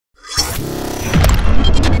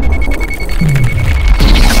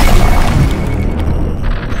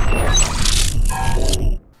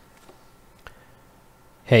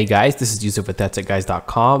Hey guys, this is Yousef with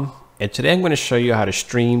That'sItGuys.com, and today I'm going to show you how to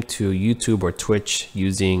stream to YouTube or Twitch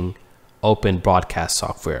using Open Broadcast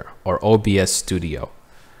Software or OBS Studio.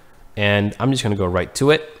 And I'm just going to go right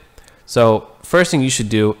to it. So first thing you should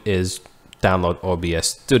do is download OBS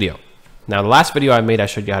Studio. Now the last video I made, I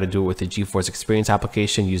showed you how to do it with the GeForce Experience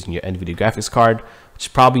application using your NVIDIA graphics card, which is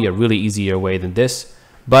probably a really easier way than this.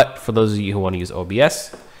 But for those of you who want to use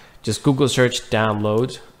OBS, just Google search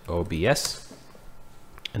download OBS.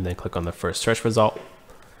 And then click on the first search result.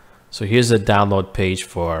 So here's the download page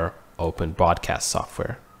for Open Broadcast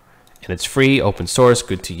Software. And it's free, open source,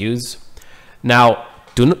 good to use. Now,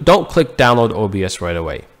 don't click download OBS right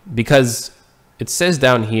away, because it says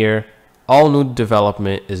down here, all new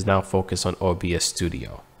development is now focused on OBS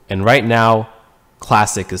Studio. And right now,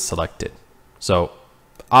 Classic is selected. So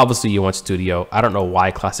obviously you want Studio. I don't know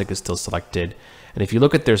why Classic is still selected. And if you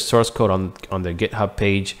look at their source code on their GitHub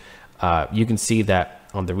page, you can see that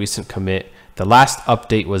on the recent commit, the last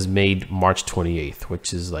update was made March 28th,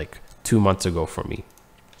 which is like 2 months ago for me.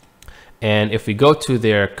 And if we go to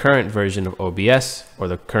their current version of OBS, or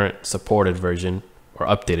the current supported version or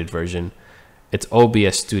updated version, it's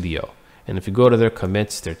OBS Studio. And if you go to their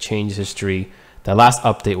commits, their change history, the last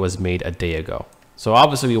update was made a day ago. So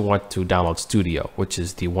obviously we want to download Studio, which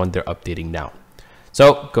is the one they're updating now.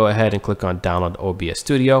 So go ahead and click on download OBS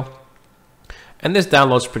Studio. And this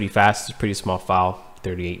downloads pretty fast. It's a pretty small file,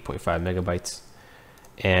 38.5 megabytes.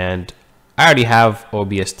 And I already have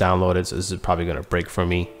OBS downloaded, so this is probably going to break for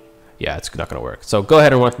me. Yeah, it's not going to work. So go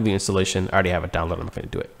ahead and run through the installation. I already have it downloaded. I'm not going to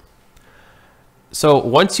do it. So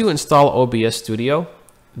once you install OBS Studio,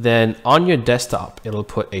 then on your desktop, it'll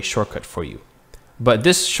put a shortcut for you. But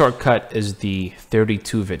this shortcut is the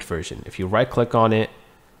 32-bit version. If you right click on it,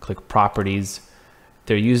 click properties,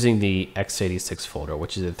 they're using the x86 folder,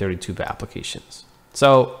 which is the 32-bit applications.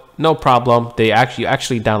 So no problem. They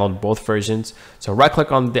actually download both versions. So right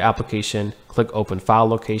click on the application, click open file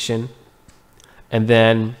location, and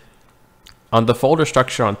then on the folder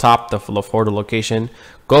structure on top, the folder location,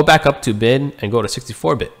 go back up to bin and go to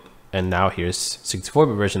 64-bit. And now here's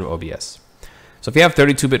 64-bit version of OBS. So if you have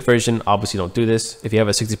 32-bit version, obviously don't do this. If you have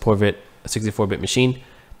a 64-bit machine,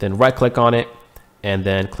 then right click on it and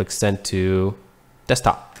then click send to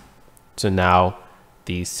desktop. So now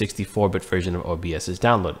the 64-bit version of OBS is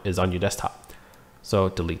on your desktop. So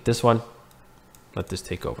delete this one, let this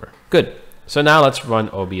take over. Good. So now let's run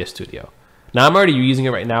OBS Studio. Now I'm already using it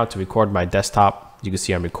right now to record my desktop. You can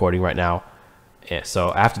see I'm recording right now. Yeah,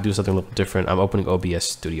 so I have to do something a little different. I'm opening OBS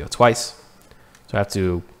Studio twice. So I have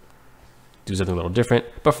to do something a little different,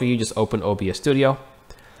 but for you, just open OBS Studio.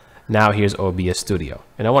 Now here's OBS Studio.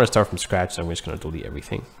 And I want to start from scratch, so I'm just going to delete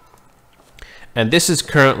everything. And this is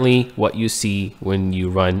currently what you see when you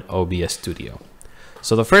run OBS Studio.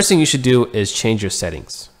 So the first thing you should do is change your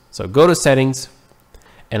settings. So go to settings,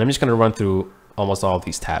 and I'm just going to run through almost all of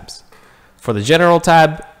these tabs. For the general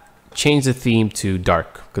tab, change the theme to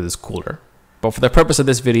dark because it's cooler. But for the purpose of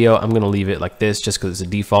this video, I'm going to leave it like this just because it's a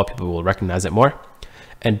default. People will recognize it more.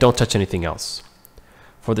 And don't touch anything else.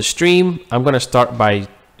 For the stream, I'm going to start by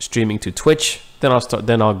streaming to Twitch. Then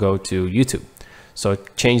I'll go to YouTube. So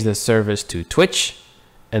change the service to Twitch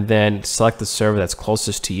and then select the server that's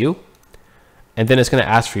closest to you. And then it's going to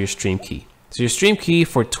ask for your stream key. So your stream key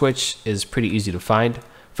for Twitch is pretty easy to find.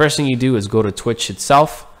 First thing you do is go to Twitch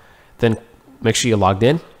itself, then make sure you're logged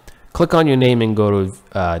in. Click on your name and go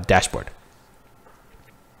to dashboard.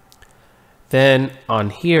 Then on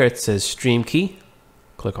here, it says stream key.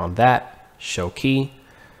 Click on that, show key.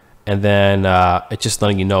 And then it's just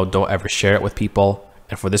letting you know, don't ever share it with people.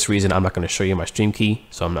 And for this reason, I'm not going to show you my stream key,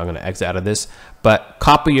 so I'm not going to exit out of this. But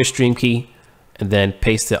copy your stream key and then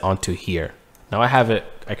paste it onto here. Now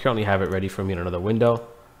I currently have it ready for me in another window.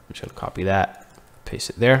 I'm just going to copy that, paste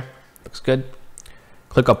it there. Looks good.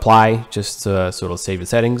 Click apply just so it'll save your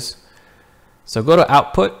settings. So go to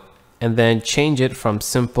output and then change it from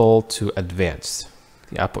simple to advanced.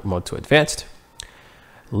 The output mode to advanced.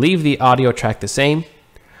 Leave the audio track the same.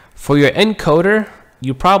 For your encoder,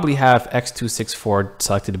 you probably have X264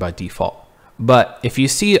 selected by default. But if you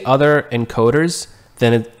see other encoders,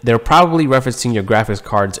 then they're probably referencing your graphics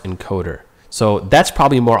card's encoder. So that's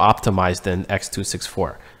probably more optimized than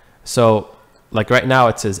X264. So like right now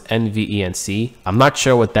it says NVENC. I'm not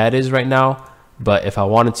sure what that is right now, but if I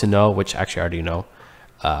wanted to know, which actually I already know,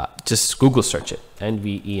 just Google search it,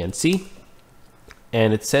 NVENC.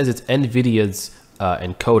 And it says it's NVIDIA's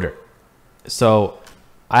encoder. So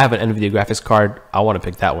I have an NVIDIA graphics card. I want to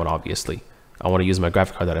pick that one, obviously. I want to use my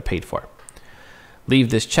graphics card that I paid for. Leave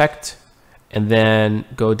this checked and then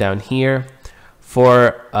go down here.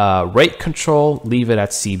 For rate control, leave it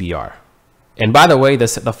at CBR. And by the way, the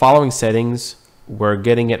following settings,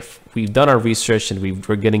 we've done our research and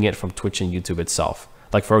we're getting it from Twitch and YouTube itself.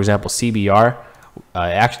 Like for example, CBR,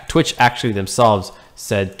 Twitch actually themselves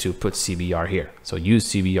said to put CBR here. So use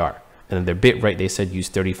CBR. And then their bit rate, they said use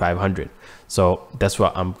 3500. So that's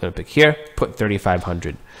what I'm going to pick here, put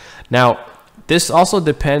 3500. Now, this also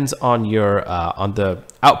depends on your on the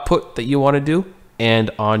output that you want to do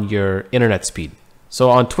and on your internet speed.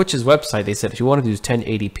 So on Twitch's website, they said if you want to do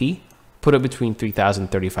 1080p, put it between 3000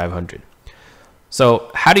 and 3500.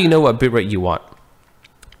 So how do you know what bitrate you want?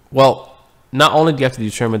 Well, not only do you have to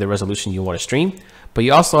determine the resolution you want to stream, but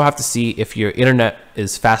you also have to see if your internet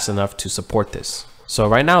is fast enough to support this. So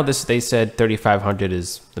right now, they said 3500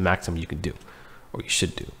 is the maximum you can do, or you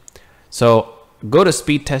should do. So go to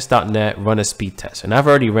speedtest.net, run a speed test. And I've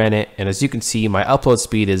already ran it. And as you can see, my upload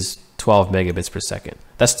speed is 12 megabits per second.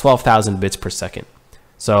 That's 12,000 bits per second.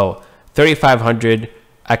 So 3500,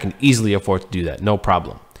 I can easily afford to do that, no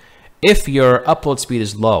problem. If your upload speed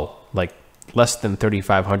is low, like less than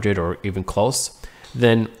 3500 or even close,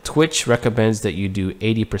 then Twitch recommends that you do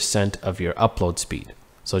 80% of your upload speed.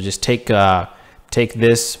 So just take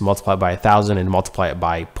this, multiply it by 1000 and multiply it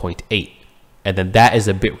by 0.8. And then that is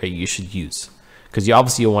a bitrate you should use, because you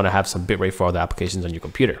obviously want to have some bitrate for all the applications on your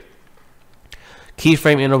computer.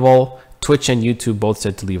 Keyframe interval, Twitch and YouTube both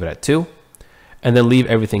said to leave it at 2, and then leave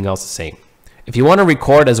everything else the same. If you want to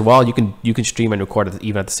record as well, you can stream and record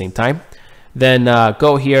even at the same time. Then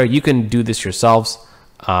go here. You can do this yourselves,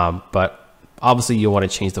 but obviously you want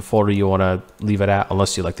to change the folder you want to leave it at,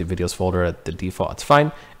 unless you like the videos folder at the default, it's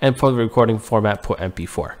fine. And for the recording format, put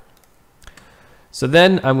MP4. So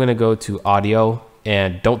then I'm going to go to audio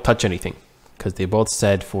and don't touch anything, because they both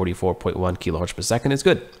said 44.1 kilohertz per second is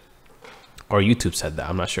good. Or YouTube said that.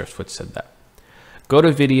 I'm not sure if Twitch said that. Go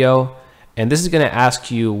to video, and this is going to ask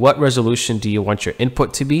you what resolution do you want your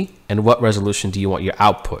input to be and what resolution do you want your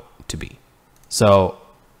output to be. So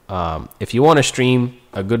if you want to stream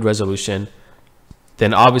a good resolution,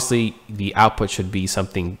 then obviously the output should be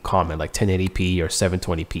something common like 1080p or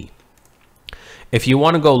 720p. If you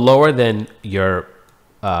want to go lower than your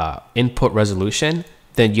input resolution,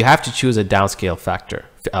 then you have to choose a downscale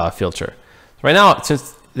filter. Right now,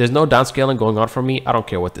 since there's no downscaling going on for me, I don't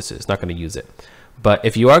care what this is, not going to use it. But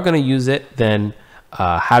if you are going to use it, then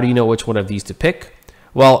how do you know which one of these to pick?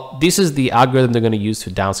 Well, this is the algorithm they're going to use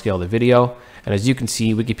to downscale the video. And as you can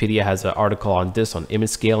see, Wikipedia has an article on this, on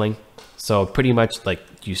image scaling. So pretty much like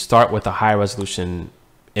you start with a high resolution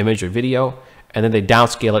image or video, and then they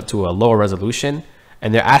downscale it to a lower resolution.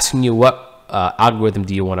 And they're asking you what algorithm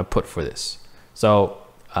do you want to put for this. So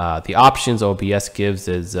the options OBS gives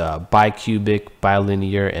is bicubic,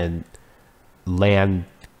 bilinear, and land,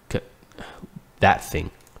 that thing.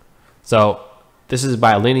 So this is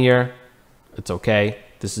bilinear, it's okay.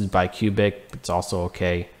 This is bicubic, it's also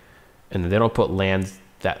okay. And they don't put land,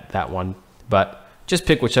 that one, but just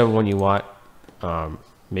pick whichever one you want.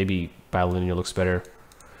 Maybe bilinear looks better.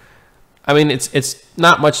 I mean, it's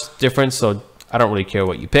not much different, so I don't really care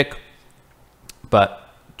what you pick, but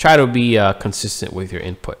try to be consistent with your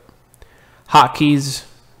input. Hotkeys,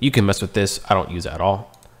 you can mess with this. I don't use it at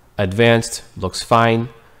all. Advanced looks fine.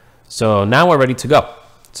 So now we're ready to go.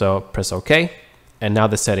 So press OK, and now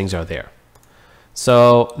the settings are there.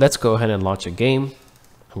 So let's go ahead and launch a game.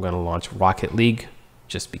 I'm going to launch Rocket League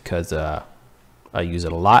just because I use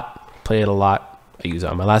it a lot, play it a lot. I use it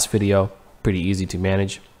on my last video. Pretty easy to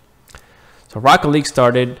manage. So Rocket League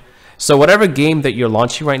started. So whatever game that you're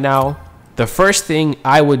launching right now, the first thing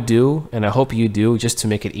I would do, and I hope you do just to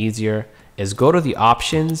make it easier, is go to the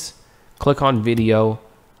options, click on video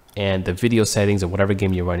and the video settings of whatever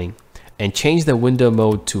game you're running, and change the window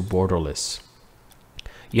mode to borderless.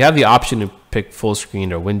 You have the option to pick full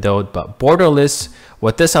screen or windowed, but borderless,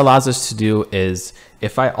 what this allows us to do is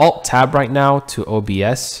if I alt tab right now to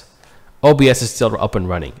OBS, OBS is still up and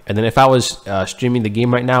running. And then if I was streaming the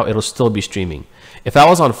game right now, it'll still be streaming. If I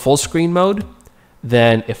was on full screen mode,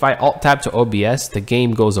 then if I alt tab to OBS, the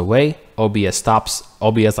game goes away, OBS stops,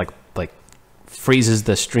 OBS like freezes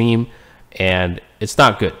the stream, and it's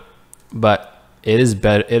not good. But it is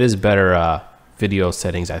better video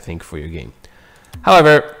settings, I think, for your game.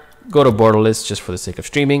 However, go to borderless just for the sake of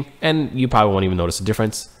streaming, and you probably won't even notice a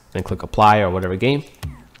difference. Then click apply or whatever game.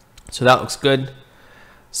 So that looks good.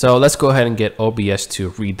 So let's go ahead and get OBS to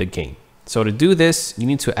read the game. So to do this, you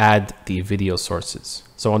need to add the video sources.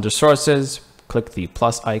 So under sources, click the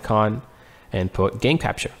plus icon and put game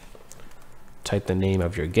capture. Type the name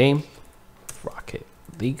of your game, Rocket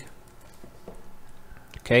League.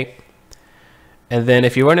 Okay. And then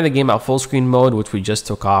if you're running the game at full screen mode, which we just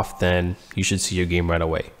took off, then you should see your game right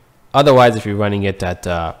away. Otherwise, if you're running it at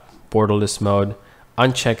borderless mode,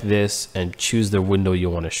 uncheck this and choose the window you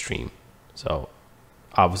want to stream. So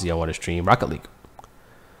obviously I want to stream Rocket League.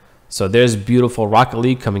 So there's beautiful Rocket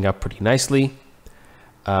League coming up pretty nicely.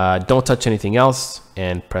 Don't touch anything else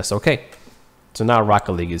and press OK. So now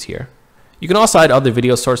Rocket League is here. You can also add other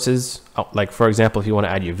video sources. Like for example, if you want to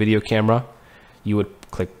add your video camera, you would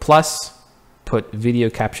click plus, put video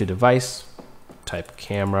capture device, type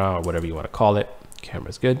camera or whatever you want to call it.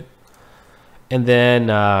 Camera's good. And then,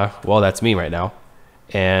 well, that's me right now.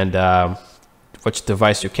 And which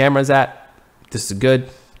device your camera's at. This is good.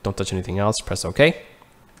 Don't touch anything else. Press OK.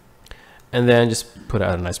 And then just put it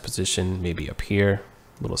at a nice position, maybe up here,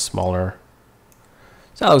 a little smaller.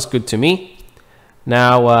 So that looks good to me.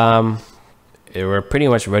 Now, we're pretty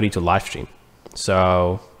much ready to live stream.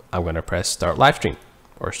 So I'm going to press start live stream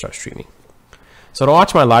or start streaming. So to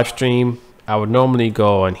watch my live stream, I would normally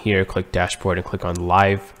go on here, click dashboard and click on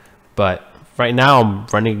live. But right now I'm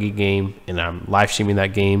running a game and I'm live streaming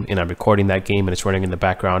that game and I'm recording that game and it's running in the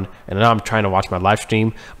background. And now I'm trying to watch my live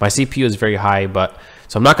stream. My CPU is very high,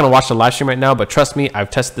 so I'm not going to watch the live stream right now, but trust me, I've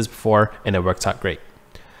tested this before and it works out great.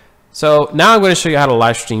 So now I'm going to show you how to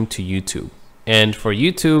live stream to YouTube. And for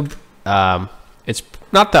YouTube, it's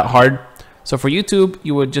not that hard. So for YouTube,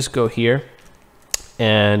 you would just go here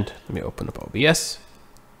and let me open up OBS,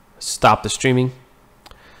 stop the streaming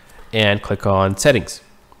and click on settings.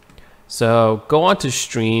 So go on to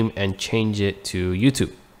stream and change it to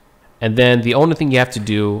YouTube. And then the only thing you have to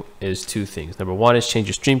do is two things. Number one is change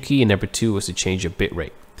your stream key and number two is to change your bit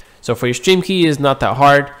rate. So for your stream key is not that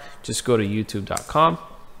hard. Just go to youtube.com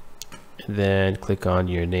and then click on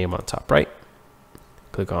your name on top right.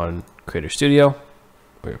 Click on Creator Studio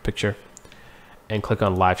or your picture and click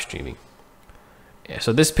on live streaming. Yeah,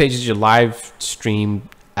 so this page is your live stream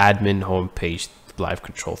admin homepage live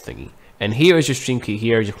control thingy. And here is your stream key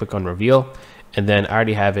here. You click on reveal and then I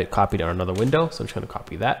already have it copied on another window. So I'm just going to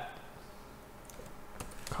copy that.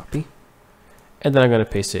 Copy. And then I'm going to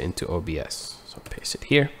paste it into OBS. So paste it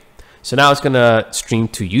here. So now it's going to stream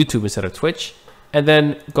to YouTube instead of Twitch. And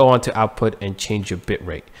then go on to output and change your bit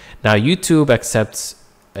rate. Now YouTube accepts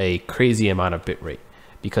a crazy amount of bit rate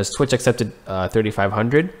because Twitch accepted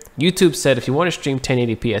 3500. YouTube said if you want to stream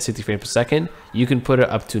 1080p at 60 frames per second, you can put it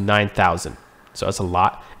up to 9,000. So that's a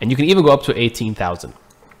lot. And you can even go up to 18,000.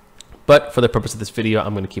 But for the purpose of this video,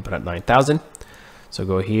 I'm going to keep it at 9,000. So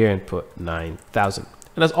go here and put 9,000.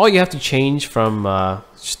 And that's all you have to change from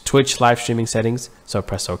Twitch live streaming settings. So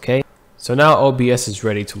press OK. So now OBS is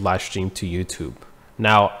ready to live stream to YouTube.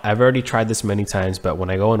 Now, I've already tried this many times, but when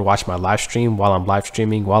I go and watch my live stream while I'm live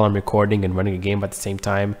streaming, while I'm recording and running a game at the same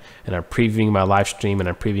time, and I'm previewing my live stream and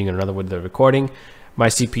I'm previewing another with the recording, my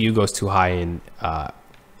CPU goes too high and I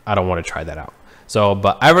don't want to try that out. So,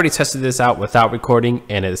 but I already tested this out without recording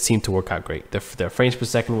and it seemed to work out great. The frames per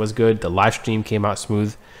second was good. The live stream came out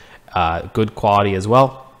smooth, good quality as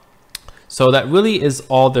well. So that really is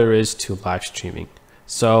all there is to live streaming.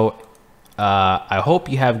 So I hope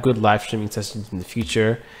you have good live streaming sessions in the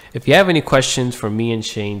future. If you have any questions for me and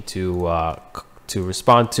Shane to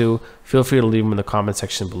respond to, feel free to leave them in the comment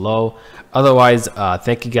section below. Otherwise,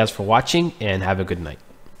 thank you guys for watching and have a good night.